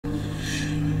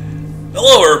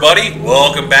Hello everybody,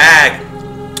 welcome back.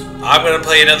 I'm going to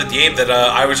play another game that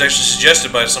I was actually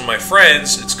suggested by some of my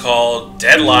friends. It's called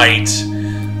Deadlight.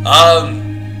 I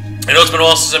know it's been a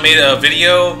while since I made a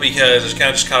video because I kind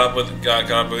of just got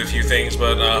caught up with a few things,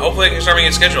 but hopefully I can start making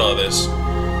a schedule out of this.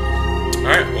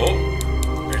 Alright, well,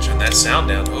 I'm going to turn that sound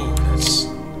down. Oh, that's...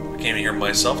 I can't even hear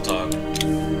myself talk.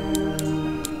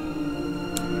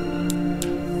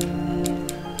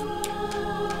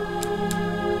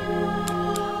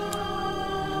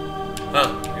 Huh,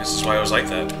 I guess that's why I was like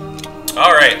that.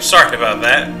 Alright, sorry about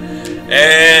that.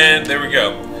 And there we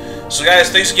go. So guys,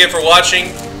 thanks again for watching.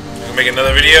 I'm going to make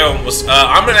another video.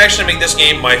 I'm going to actually make this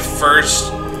game my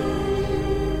first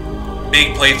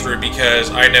big playthrough because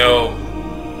I know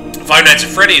Five Nights at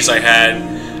Freddy's I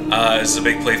had is a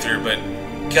big playthrough, but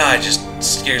God, it just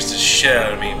scares the shit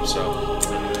out of me. So,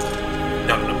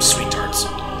 num sweet tarts.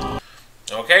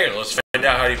 Okay, let's find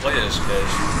out how you play this,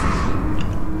 guys.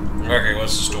 Okay,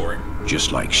 what's the story?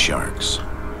 Just like sharks.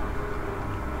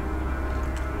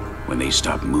 When they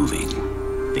stop moving,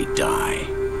 they die.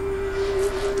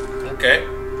 Okay.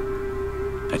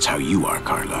 That's how you are,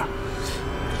 Carla.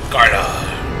 Carla.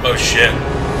 Oh shit.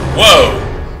 Whoa!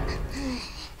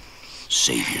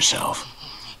 Save yourself.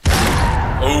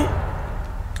 Oh.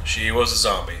 She was a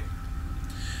zombie.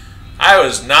 I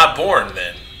was not born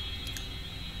then.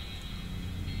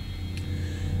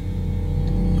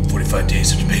 45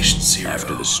 days of patient zero.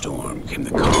 After the storm came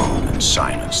the calm and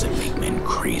silence that make men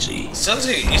crazy. He sounds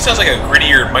like a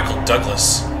grittier Michael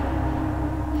Douglas.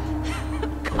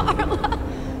 Carla!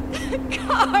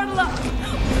 Carla!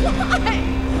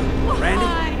 Why? Randy,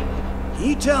 can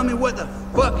you tell me what the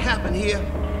fuck happened here?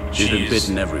 She's been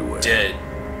bitten everywhere. Dead.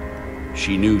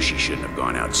 She knew she shouldn't have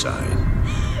gone outside.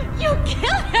 You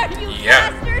killed her, you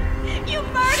bastard! You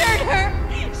murdered her!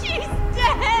 She's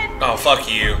dead! Oh, fuck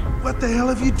you. What the hell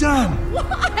have you done?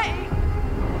 Why?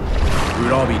 We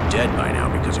would all be dead by now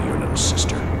because of your little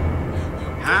sister.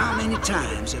 How many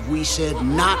times have we said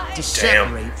not to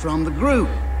separate from the group?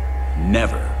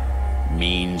 Never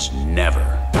means never.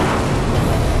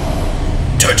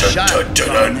 Shot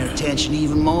drawing their attention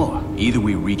even more. Either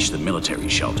we reach the military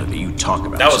shelter that you talk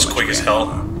about. That was so much, quick as hell.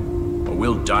 Or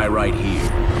we'll die right here.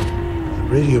 The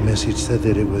radio message said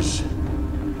that it was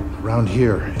around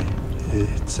here.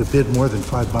 It's a bit more than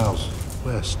 5 miles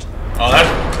west. Oh,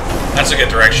 that's a good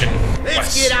direction.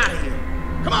 Let's get out of here.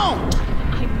 Come on.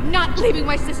 I'm not leaving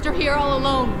my sister here all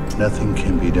alone. Nothing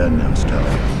can be done now,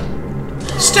 Stella.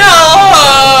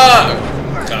 Stella!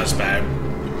 That's bad.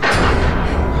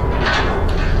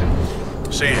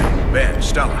 Sam, Ben,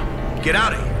 Stella, get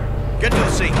out of here. Get to the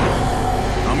sea.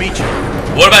 I'll meet you.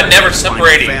 What about never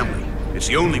separating? Family. It's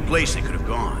the only place they could have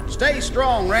gone. Stay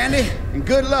strong, Randy, and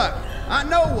good luck. I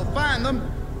know we'll find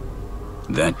them.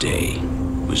 That day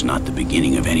was not the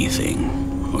beginning of anything,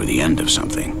 or the end of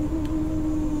something.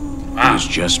 It was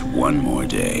just one more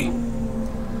day.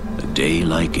 A day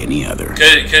like any other.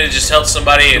 Could have just helped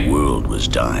somebody and the world was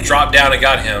dying. Dropped down and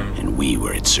got him. And we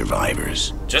were its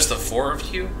survivors. Just the 4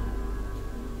 of you?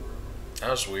 That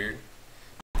was weird.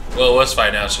 Well, let's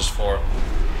find out. It's just 4.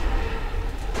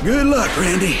 Good luck,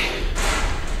 Randy.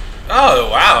 Oh,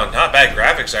 wow. Not bad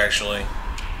graphics, actually.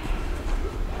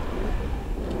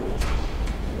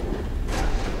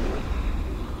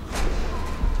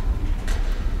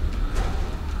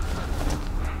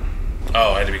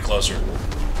 Oh, I had to be closer.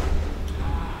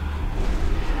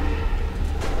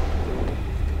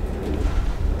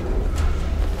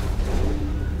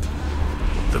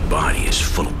 The body is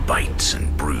full of bites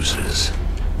and bruises.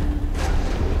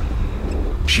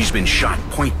 She's been shot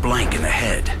point blank in the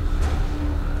head.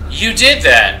 You did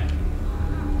that!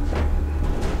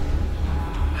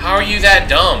 How are you that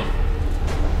dumb?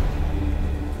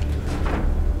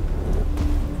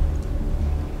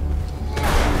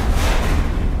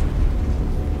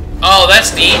 Oh,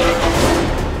 that's neat.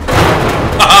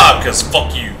 Haha, because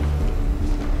fuck you.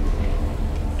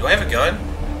 Do I have a gun?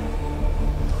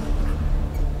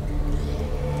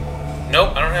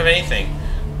 Nope, I don't have anything.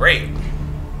 Great.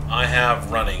 I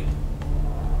have running.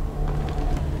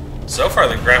 So far,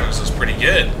 the graphics looks pretty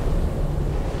good.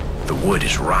 The wood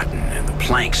is rotten and the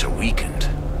planks are weakened.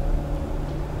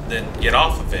 Then get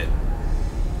off of it.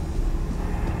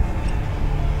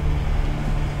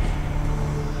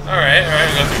 Alright,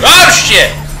 go through. Oh,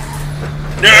 shit!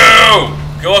 No!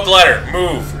 Go up the ladder.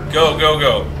 Move. Go.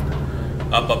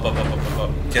 Up.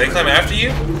 Can they climb after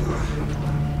you?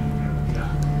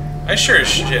 I sure as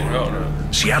shit. Oh,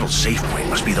 no. Seattle's safe point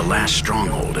must be the last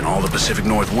stronghold in all the Pacific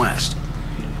Northwest.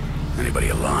 Anybody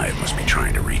alive must be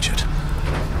trying to reach it.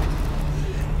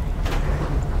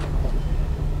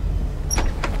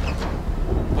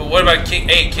 what about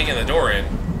kicking the door in?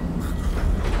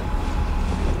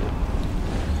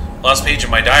 Last page of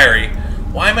my diary.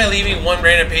 Why am I leaving one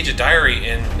random page of diary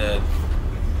in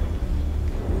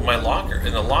my locker?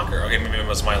 In the locker. Okay, maybe it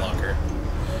was my locker.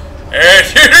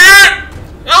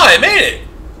 Oh, I made it!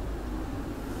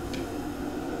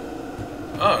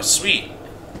 Oh, sweet.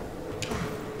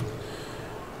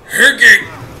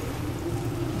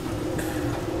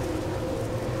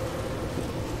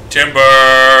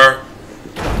 Timber!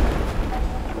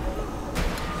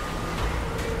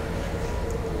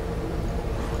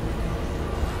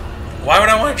 Why would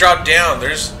I want to drop down?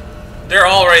 They're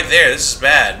all right there. This is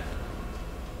bad.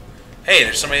 Hey,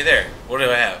 there's somebody there. What do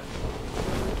I have?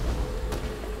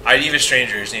 ID of a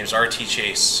stranger. His name's RT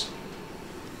Chase.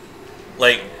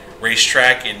 Like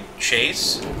racetrack and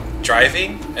chase?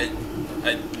 Driving?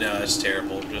 No, that's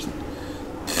terrible. Just...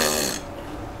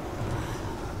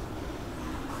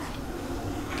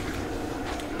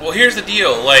 Well, here's the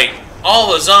deal. Like,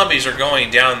 all the zombies are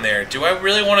going down there. Do I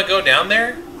really want to go down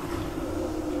there?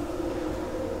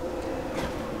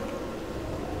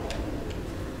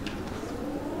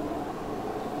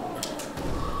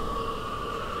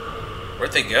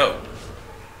 Where'd they go?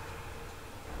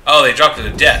 Oh, they dropped to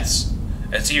the deaths.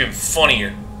 That's even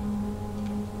funnier.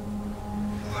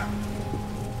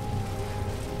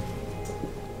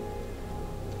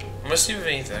 Let's see if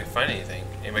anything, I can find anything.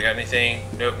 Anybody got anything?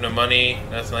 Nope, no money,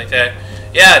 nothing like that.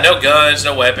 Yeah, no guns,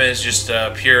 no weapons, just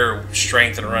pure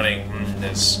strength and running.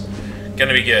 It's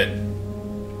gonna be good.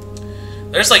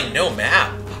 There's like no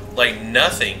map, like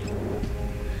nothing.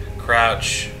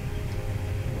 Crouch.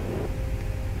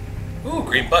 Ooh,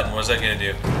 green button. What's that gonna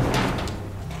do?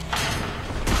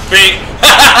 Bing!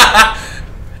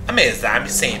 I made a zombie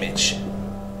sandwich.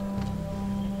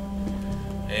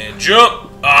 And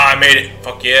jump! Oh, I made it.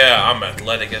 Fuck yeah, I'm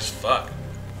athletic as fuck.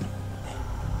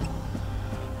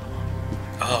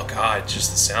 Oh god, just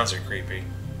the sounds are creepy.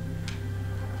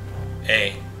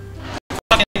 Hey.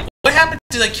 Fucking, what happened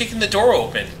to like kicking the door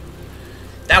open?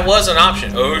 That was an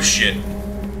option. Oh shit.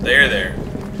 There.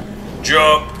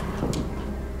 Jump!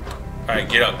 Alright,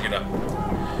 get up, get up.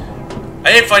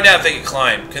 I didn't find out if they could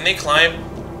climb. Can they climb?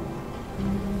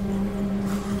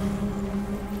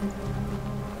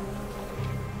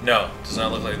 No, does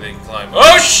not look like they can climb.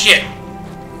 Oh shit!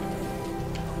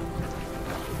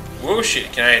 Whoa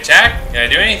shit, can I attack? Can I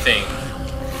do anything?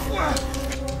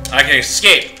 I can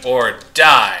escape or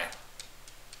die.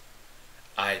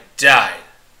 I died.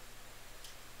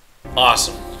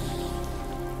 Awesome.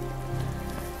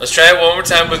 Let's try it one more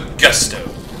time with gusto.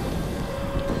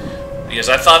 Because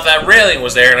I thought that railing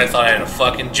was there and I thought I had to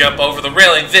fucking jump over the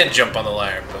railing then jump on the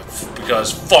ladder. But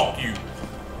because fuck you.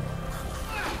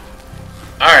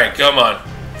 Alright, come on.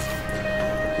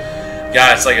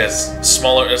 God, it's like a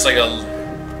smaller, it's like a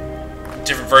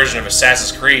different version of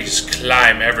Assassin's Creed. Just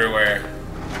climb everywhere.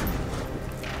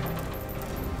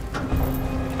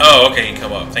 Oh, okay, you can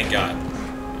come up. Thank God.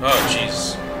 Oh,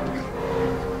 jeez.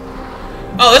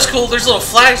 Oh, that's cool. There's little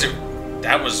flags.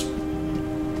 That was a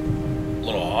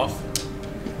little off.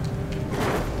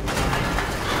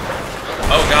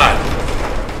 Oh, God.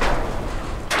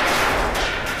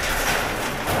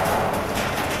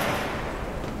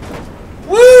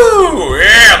 Woo!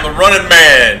 Yeah, I'm the running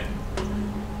man.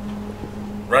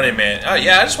 Running man. Oh,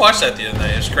 yeah, I just watched that the other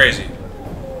night. It was crazy.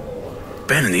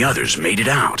 Ben and the others made it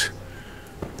out.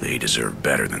 They deserve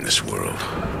better than this world.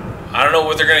 I don't know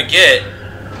what they're gonna get.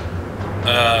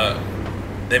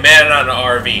 They made it out in an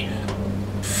RV.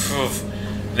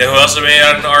 You know who else made it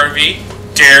out in an RV?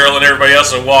 Daryl and everybody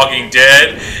else in Walking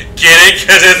Dead. Get it?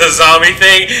 Because it's a zombie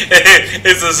thing?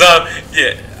 It's a zombie.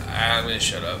 Yeah, I'm gonna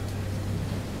shut up.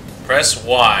 Press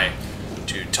Y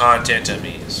to taunt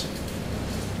enemies.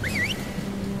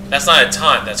 That's not a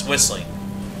taunt, that's whistling.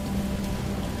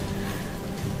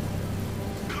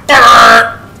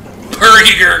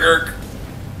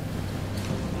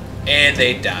 And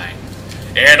they die.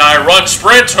 And I run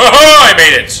sprint. I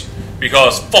made it!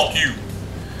 Because fuck you.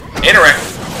 Interact.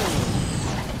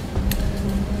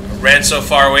 Ran so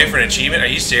far away for an achievement? Are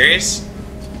you serious?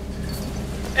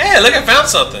 Hey, look, I found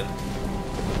something.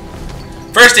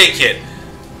 First aid kit.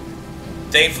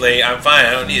 Thankfully, I'm fine.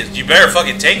 I don't need it. You better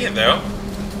fucking take it, though.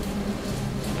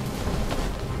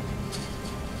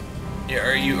 Yeah,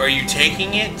 are you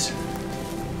taking it?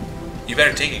 You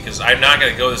better take it, because I'm not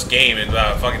gonna go this game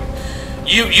without fucking.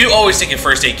 You always take a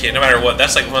first aid kit, no matter what.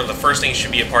 That's like one of the first things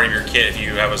should be a part of your kit if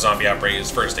you have a zombie outbreak is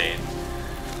first aid.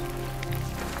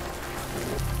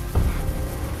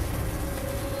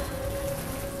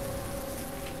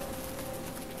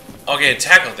 Okay,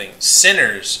 tackle thing.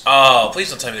 Sinners. Oh, please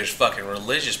don't tell me there's fucking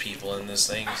religious people in this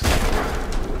thing.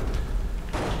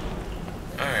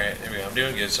 I'm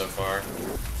doing good so far.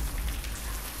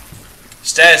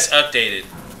 Status updated.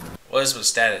 What does the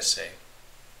status say?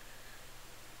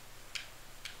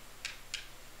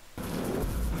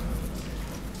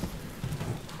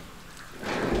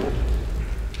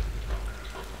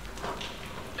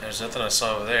 There's nothing I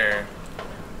saw over there.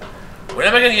 When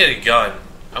am I gonna get a gun?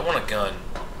 I want a gun.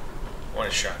 I want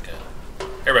a shotgun.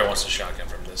 Everybody wants a shotgun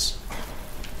from this.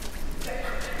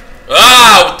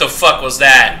 Ah! What the fuck was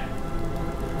that?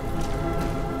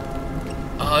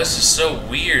 Oh, this is so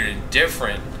weird and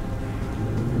different.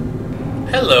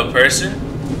 Hello,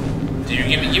 person. Did you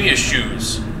give me your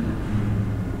shoes?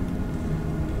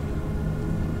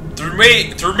 Through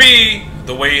me,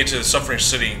 the way into the suffering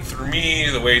city. Through me,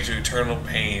 the way to eternal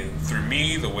pain. Through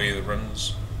me, the way that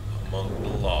runs among the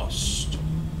lost.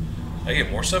 I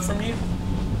get more stuff from you?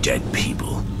 Dead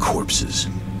people, corpses.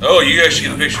 Oh, you actually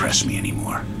get a They don't picture. impress me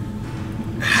anymore.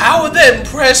 How would that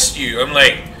impress you? I'm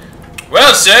like,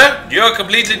 well, sir, you're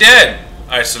completely dead.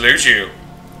 I salute you.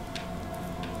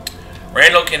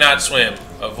 Randall cannot swim.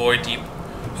 Avoid deep.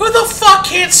 Who the fuck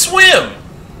can't swim?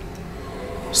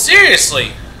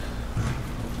 Seriously.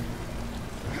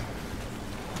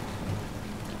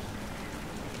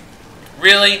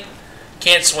 Really?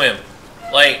 Can't swim.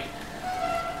 Like,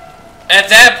 at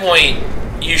that point,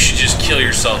 you should just kill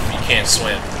yourself if you can't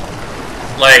swim.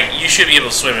 Like, you should be able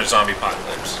to swim in a zombie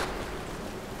apocalypse.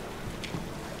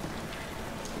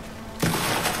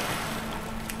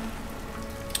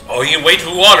 Oh, he can wade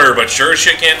through water, but sure as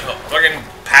shit can't fucking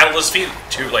paddle his feet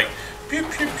to, like, pew,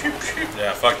 pew, pew, pew.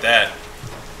 Yeah, fuck that.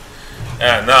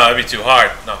 Yeah, no, that'd be too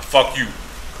hard. No, fuck you.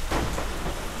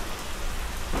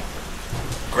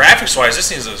 Graphics-wise, this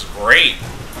thing looks great.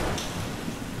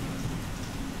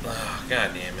 Oh,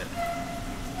 god damn it.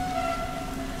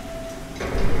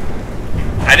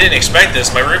 I didn't expect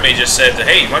this. My roommate just said,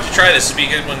 hey, why don't you try this to be a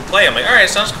good one to play? I'm like, alright,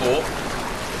 sounds cool.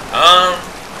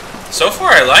 So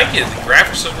far I like it. The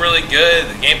graphics look really good.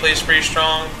 The gameplay is pretty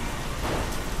strong.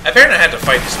 Apparently I have to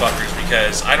fight these fuckers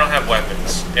because I don't have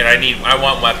weapons. And I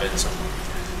want weapons.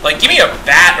 Like, give me a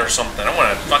bat or something. I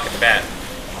want a fucking bat.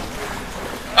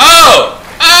 Oh!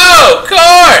 Oh, of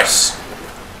course!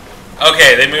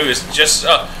 Okay, they move just...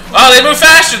 oh, they move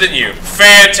faster than you.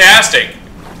 Fantastic.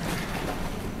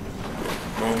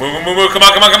 Move, move, move, move. Come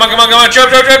on, come on, come on, come on, come on.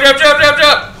 Jump, jump, jump, jump, jump, jump,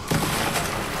 jump.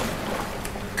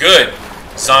 Good.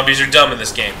 Zombies are dumb in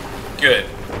this game. Good.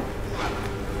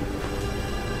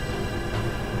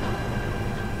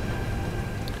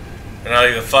 And not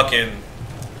like the fucking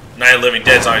Night of the Living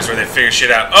Dead zombies where they figure shit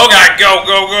out. Oh god, go,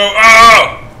 go, go.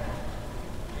 Oh!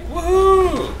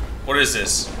 Woohoo! What is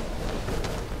this?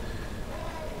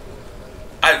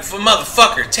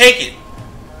 Motherfucker, take it!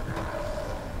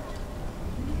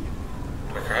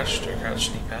 Do I crouch? Do I crouch?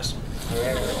 Sneak past him?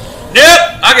 Nope!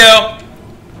 I go!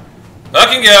 I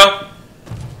can go!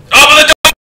 Open the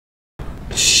door!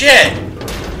 Shit!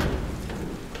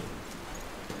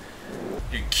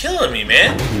 You're killing me,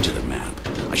 man! Into the map.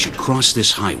 I should cross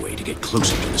this highway to get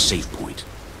closer to the safe point.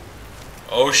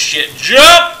 Oh shit,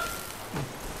 jump!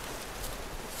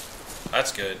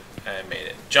 That's good. I made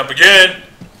it. Jump again!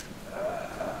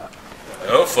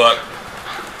 Oh fuck.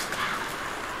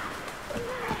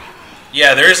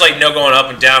 Yeah, there is like no going up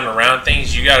and down and around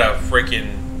things. You gotta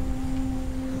freaking...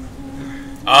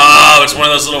 Oh, it's one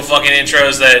of those little fucking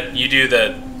intros that you do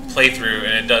the playthrough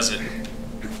and it does it.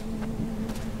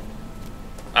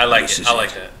 I like it. I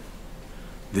like that.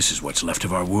 This is what's left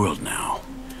of our world now.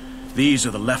 These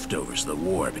are the leftovers of the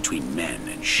war between men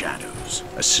and shadows.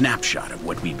 A snapshot of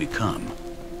what we've become.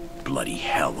 Bloody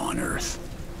hell on Earth.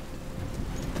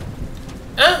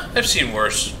 I've seen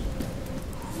worse.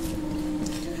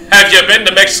 Have you been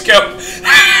to Mexico?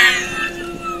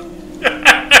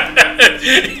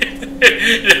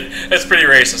 That's pretty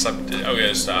racist. I'm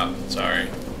gonna stop. Sorry.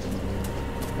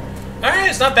 Alright,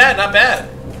 it's not bad, not bad.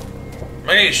 Am I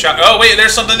gonna get shot? Oh, wait,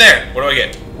 there's something there. What do I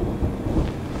get?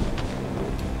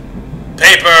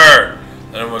 Paper!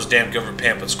 None of those damn government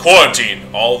pamphlets.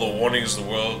 Quarantine! All the warnings the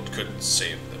world couldn't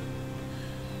save them.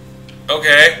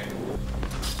 Okay.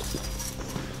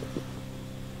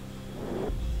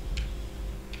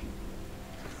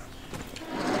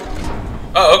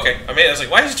 Oh, okay. I mean, I was like,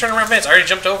 why did you turn around fence? I already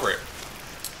jumped over it.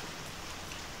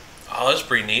 Oh, that's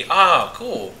pretty neat. Ah,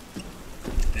 cool.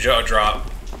 Jaw drop.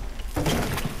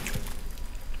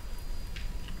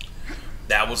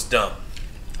 That was dumb.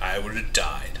 I would have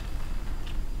died.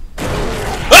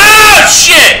 Ah,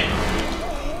 shit!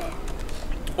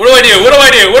 What do I do? What do I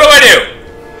do? What do I do?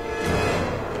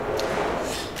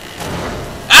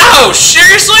 Oh,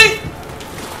 seriously?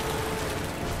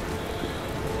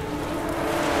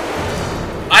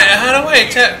 How do I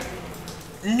attack?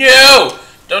 No!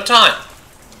 Don't time.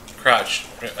 Crouch.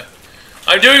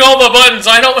 I'm doing all my buttons.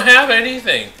 I don't have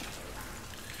anything.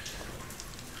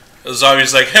 The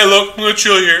zombie's like, hey, look, I'm gonna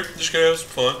chill here. Just gonna have some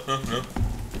fun. No.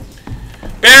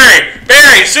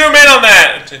 Barry, zoom in on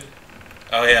that.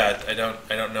 Oh yeah, I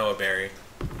don't know a Barry.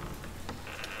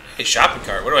 Hey, shopping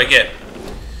cart. What do I get?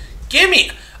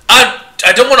 Gimme. I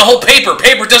don't want to hold paper.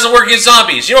 Paper doesn't work against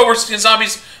zombies. You know what works against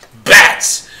zombies?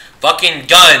 Bats. Fucking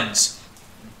guns.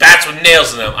 Bats with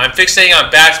nails in them. I'm fixating on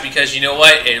bats because you know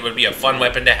what? It would be a fun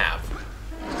weapon to have.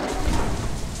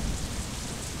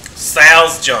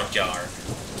 Sal's junkyard.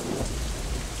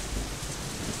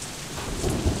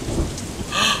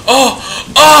 Oh,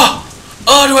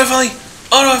 do I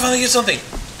finally get something?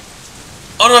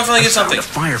 Oh, do I finally get something? A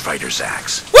firefighter's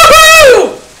axe.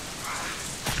 Woohoo!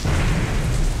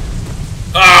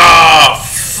 Oh,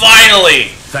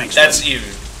 finally! Thanks. That's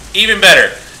even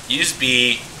better. Use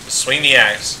B, swing the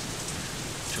axe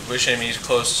to push enemies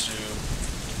close to,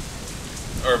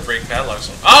 or break padlocks.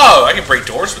 Oh, I can break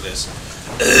doors with this.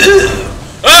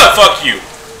 Oh, fuck you!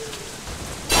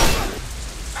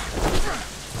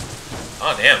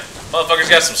 Oh, damn. Motherfucker's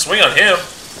got some swing on him.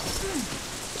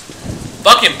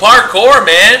 Fucking parkour,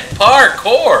 man.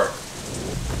 Parkour.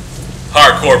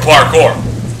 Parkour.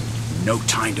 No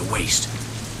time to waste.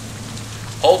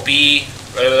 Hold B.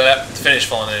 Finish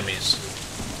fallen enemies.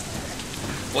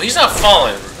 Well, he's not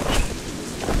falling.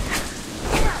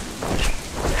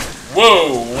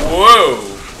 Whoa.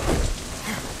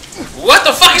 What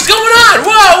the fuck is going on?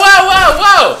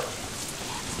 Whoa.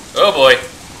 Oh, boy.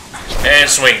 And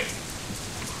swing.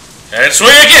 And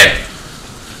swing again!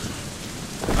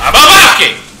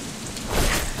 Ababaki!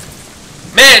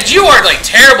 Man, you are like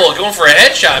terrible at going for a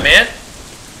headshot, man.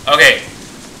 Okay.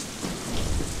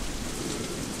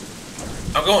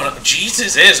 I'm going.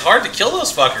 Jesus, it is hard to kill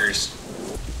those fuckers.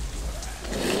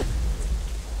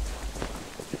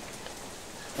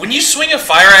 When you swing a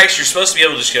fire axe, you're supposed to be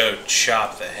able to just go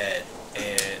chop the head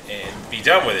and be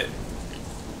done with it.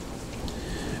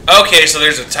 Okay, so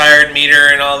there's a tired meter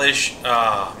and all this.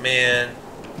 Oh, man.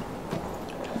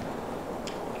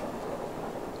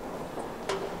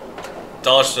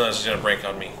 Dollar Stone is gonna break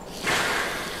on me.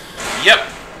 Yep.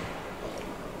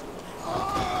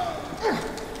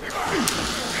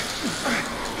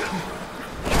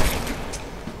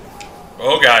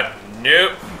 Oh god,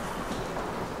 nope.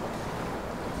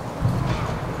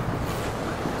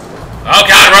 Oh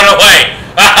god, run away!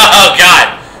 Oh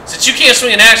god! Since you can't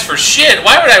swing an axe for shit,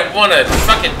 why would I want to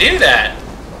fucking do that?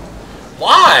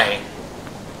 Why?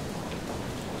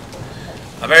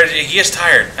 I better. He gets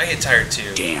tired. I get tired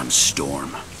too. Damn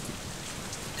storm.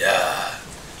 That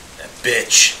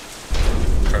bitch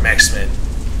from X-Men.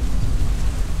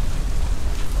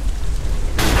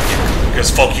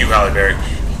 Because fuck you, Halle Berry.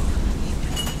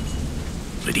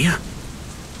 Lydia?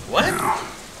 What? No,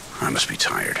 I must be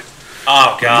tired.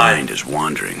 Oh god. My mind is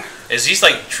wandering. Is he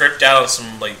like tripped out on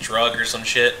some like drug or some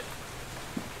shit?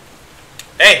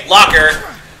 Hey, locker!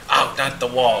 Oh, not the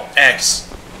wall. X.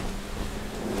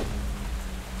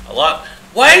 A lot.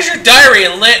 Why is your diary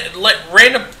in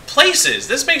random places?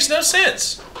 This makes no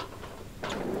sense.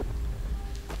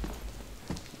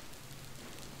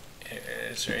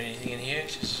 Is there anything in here?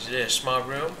 Is it a small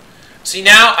room? See,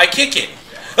 now I kick it.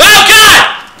 Oh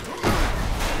god!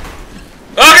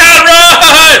 Oh god,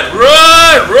 run!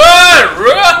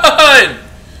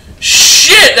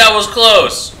 Shit, that was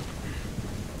close.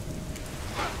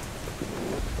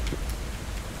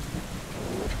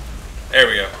 There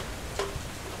we go.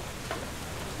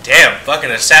 Damn,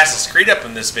 fucking Assassin's Creed up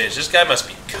in this bitch. This guy must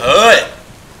be good.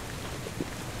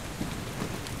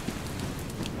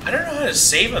 I don't know how to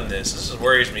save on this. This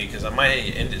worries me because I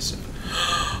might end it.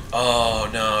 Oh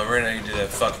no, we're not gonna do that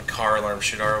fucking car alarm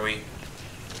shit, are we?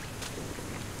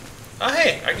 Oh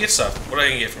hey, I get stuff. What do I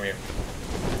can get from here?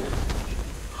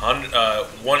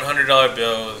 $100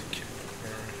 bill.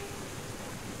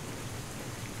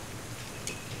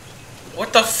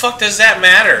 What the fuck does that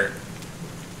matter?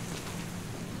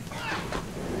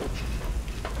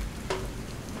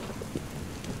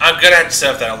 I'm gonna have to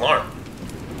set up that alarm.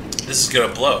 This is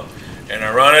gonna blow. And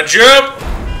I run a jump!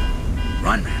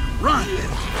 Run, man, run!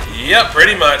 Yep,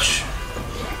 pretty much.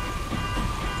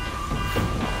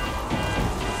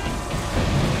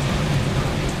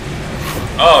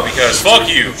 Oh, because fuck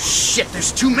you. Shit,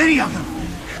 there's too many of them.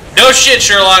 No shit,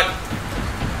 Sherlock.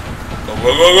 Go, go,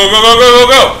 go, go, go, go, go, go,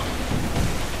 go.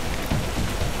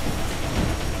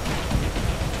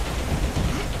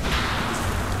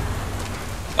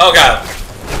 Oh god.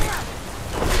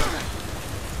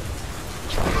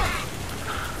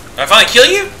 Did I finally kill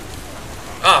you?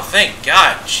 Oh, thank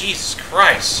God. Jesus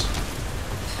Christ.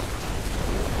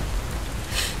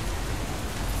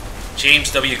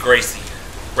 James W. Gracie.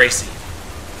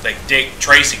 Like Dick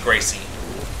Tracy Gracie.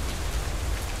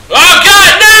 Oh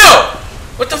God, no!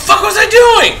 What the fuck was I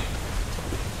doing?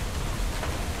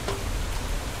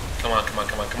 Come on, come on,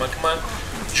 come on, come on, come on.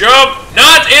 Jump!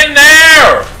 Not in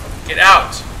there! Get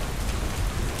out.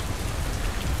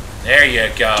 There you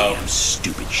go. Damn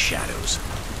stupid shadows.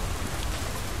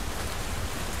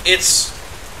 It's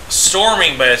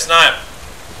storming, but it's not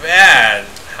bad.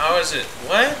 How is it?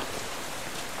 What?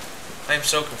 I'm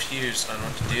so confused on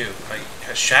what to do. It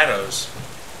has shadows.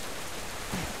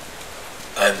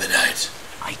 I'm the night.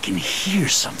 I can hear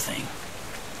something.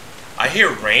 I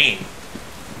hear rain.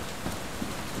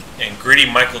 And gritty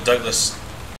Michael Douglas.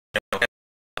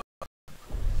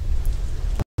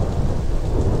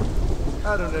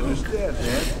 I don't understand,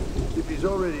 man. If he's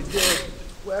already dead,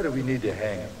 why do we need to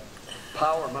hang him?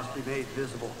 Power must be made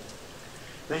visible.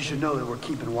 They should know that we're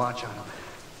keeping watch on him.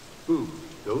 Who?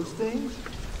 Those things?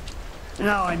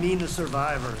 No, I mean the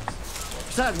survivors.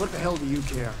 Besides, what the hell do you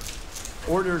care?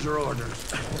 Orders are orders.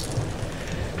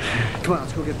 Come on,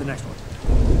 let's go get the next one.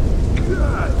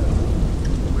 God!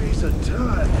 Waste of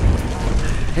time.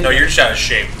 Hey, No, you're just out of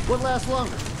shape. what lasts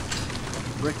longer?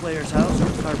 Bricklayer's house or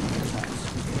carpenter's house?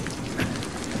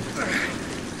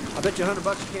 I bet you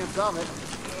 $100 you can't solve it.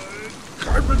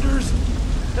 Carpenters?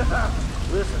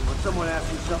 Listen, when someone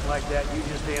asks you something like that, you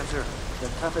just answer, the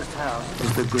toughest house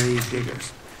is the grave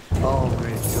diggers. All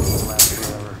grave diggers last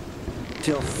forever.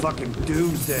 Till fucking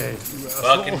doomsday.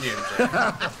 Fucking doomsday.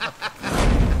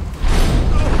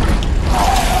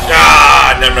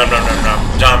 Ah, no, no, no, no, no.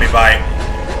 Zombie bite.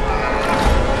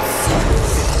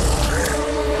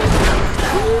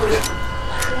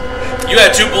 You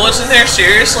had 2 bullets in there?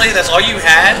 Seriously? That's all you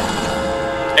had?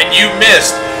 And you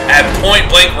missed at point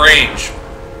blank range.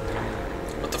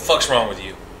 What the fuck's wrong with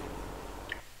you?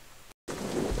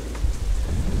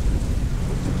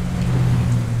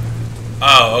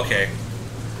 Oh, okay.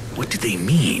 What did they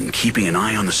mean, keeping an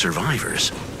eye on the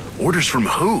survivors? Orders from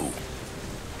who?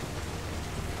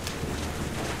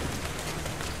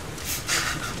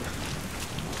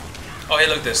 Oh, hey,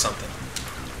 look, there's something.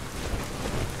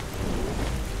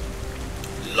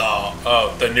 Law.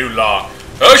 Oh, the new law.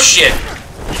 Oh, shit!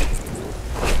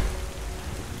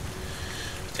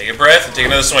 Take a breath and take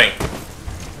another swing.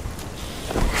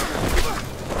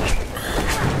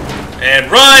 And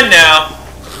run now!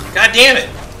 God damn it.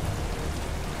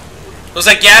 Was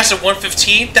that gas at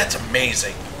 115? That's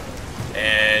amazing.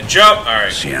 And jump.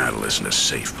 Alright. Seattle isn't a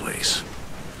safe place.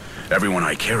 Everyone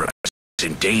I care about is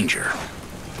in danger.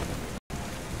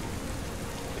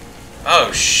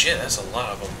 Oh shit, that's a lot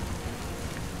of them.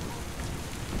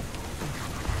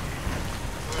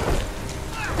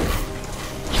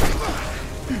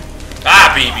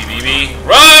 Ah, BB.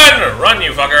 Run! Run,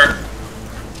 you fucker.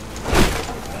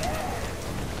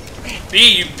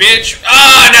 B, you bitch.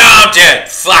 Oh, no, I'm dead.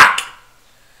 Fuck.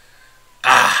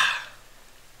 Ah.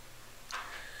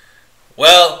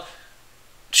 Well,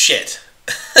 shit.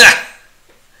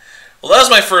 Well, that was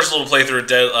my first little playthrough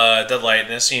of Deadlight,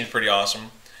 and it seems pretty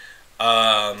awesome.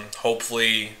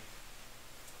 Hopefully,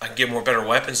 I can get more better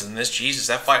weapons than this. Jesus,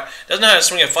 that fire doesn't know how to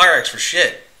swing a fire axe for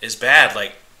shit. It's bad,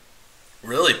 like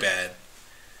really bad,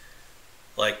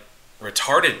 like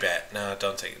retarded bad. No,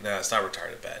 don't take it. No, it's not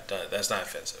retarded bad. That's not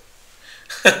offensive.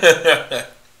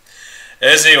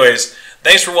 Anyways,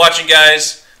 thanks for watching,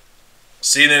 guys.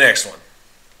 See you in the next one.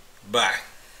 Bye.